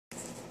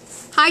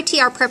Hi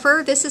TR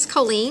Prepper, this is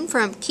Colleen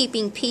from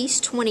Keeping Peace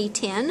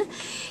 2010,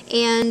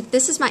 and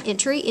this is my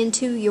entry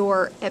into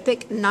your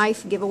Epic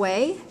Knife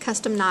giveaway,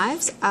 custom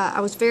knives. I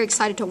was very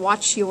excited to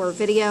watch your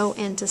video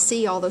and to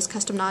see all those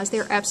custom knives.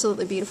 They're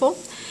absolutely beautiful.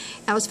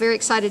 I was very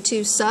excited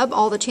to sub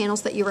all the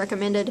channels that you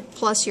recommended,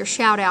 plus your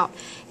shout out.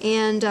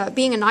 And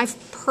being a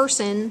knife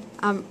person,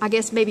 I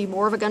guess maybe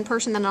more of a gun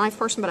person than a knife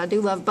person, but I do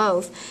love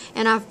both,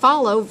 and I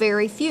follow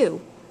very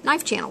few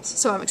knife channels,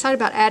 so I'm excited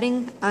about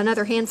adding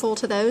another handful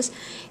to those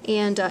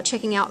and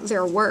checking out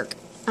their work.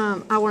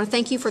 I want to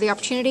thank you for the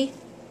opportunity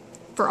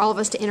for all of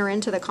us to enter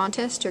into the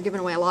contest. You're giving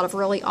away a lot of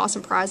really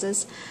awesome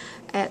prizes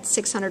at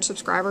 600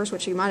 subscribers,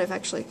 which you might have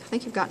actually, I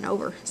think you've gotten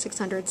over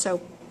 600, so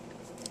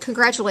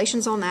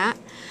congratulations on that.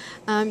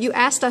 You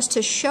asked us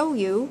to show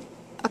you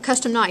a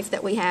custom knife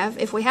that we have,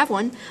 if we have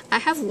one. I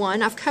have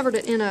one. I've covered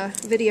it in a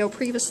video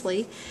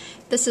previously.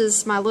 This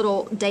is my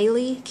little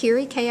Daily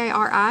Kiri,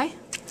 K-A-R-I,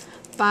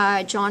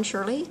 by John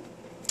Shirley.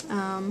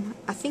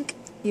 I think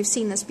you've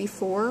seen this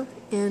before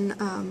in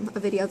a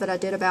video that I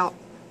did about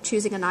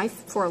choosing a knife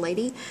for a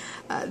lady.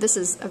 This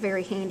is a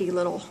very handy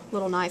little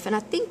knife, and I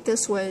think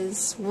this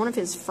was one of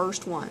his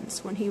first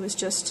ones when he was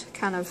just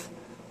kind of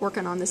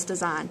working on this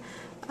design.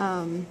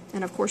 And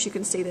of course you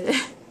can see that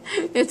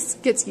it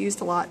gets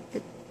used a lot.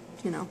 It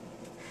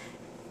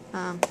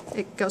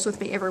goes with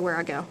me everywhere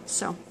I go.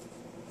 So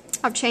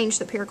I've changed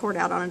the paracord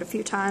out on it a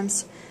few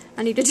times.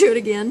 I need to do it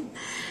again.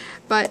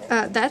 But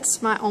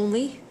that's my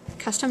only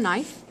custom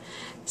knife.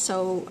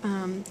 So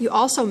you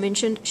also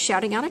mentioned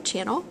shouting out a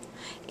channel,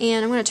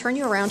 and I'm going to turn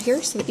you around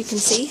here so that you can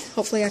see.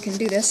 Hopefully I can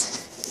do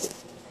this.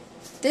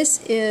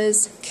 This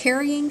is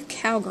Carrying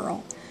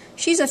Cowgirl.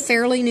 She's a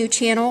fairly new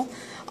channel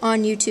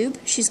on YouTube.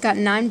 She's got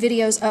 9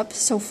 videos up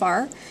so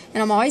far,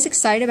 and I'm always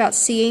excited about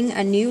seeing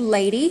a new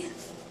lady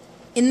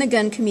in the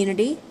gun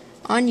community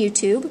on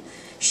YouTube.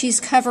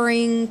 She's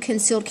covering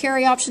concealed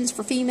carry options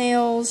for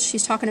females.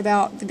 She's talking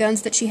about the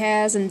guns that she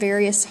has and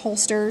various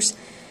holsters.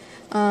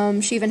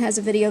 She even has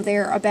a video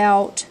there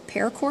about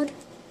paracord.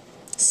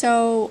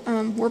 So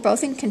we're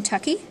both in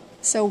Kentucky,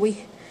 so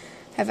we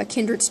have a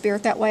kindred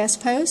spirit that way, I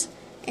suppose.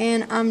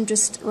 And I'm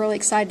just really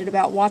excited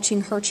about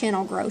watching her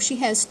channel grow. She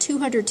has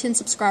 210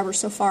 subscribers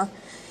so far,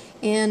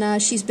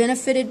 and she's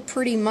benefited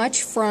pretty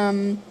much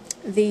from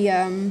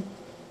the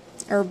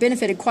or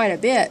benefited quite a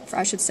bit,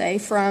 I should say,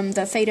 from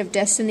the Fate of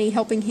Destiny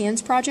Helping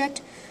Hands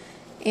project.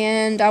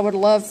 And I would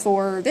love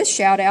for this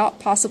shout out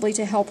possibly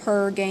to help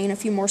her gain a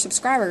few more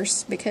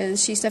subscribers,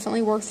 because she's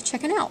definitely worth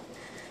checking out.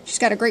 She's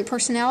got a great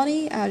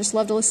personality. I just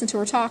love to listen to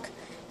her talk,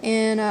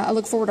 and I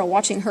look forward to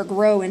watching her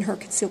grow in her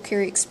concealed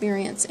carry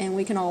experience, and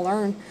we can all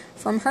learn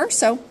from her.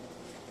 So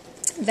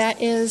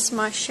that is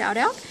my shout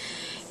out,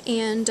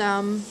 and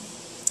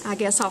I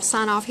guess I'll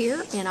sign off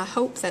here, and I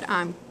hope that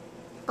I'm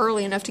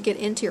early enough to get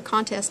into your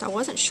contest. I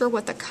wasn't sure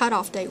what the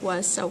cutoff date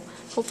was, so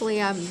hopefully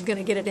I'm going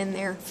to get it in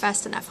there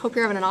fast enough. Hope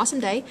you're having an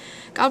awesome day.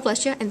 God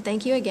bless you, and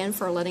thank you again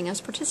for letting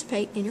us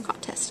participate in your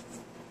contest.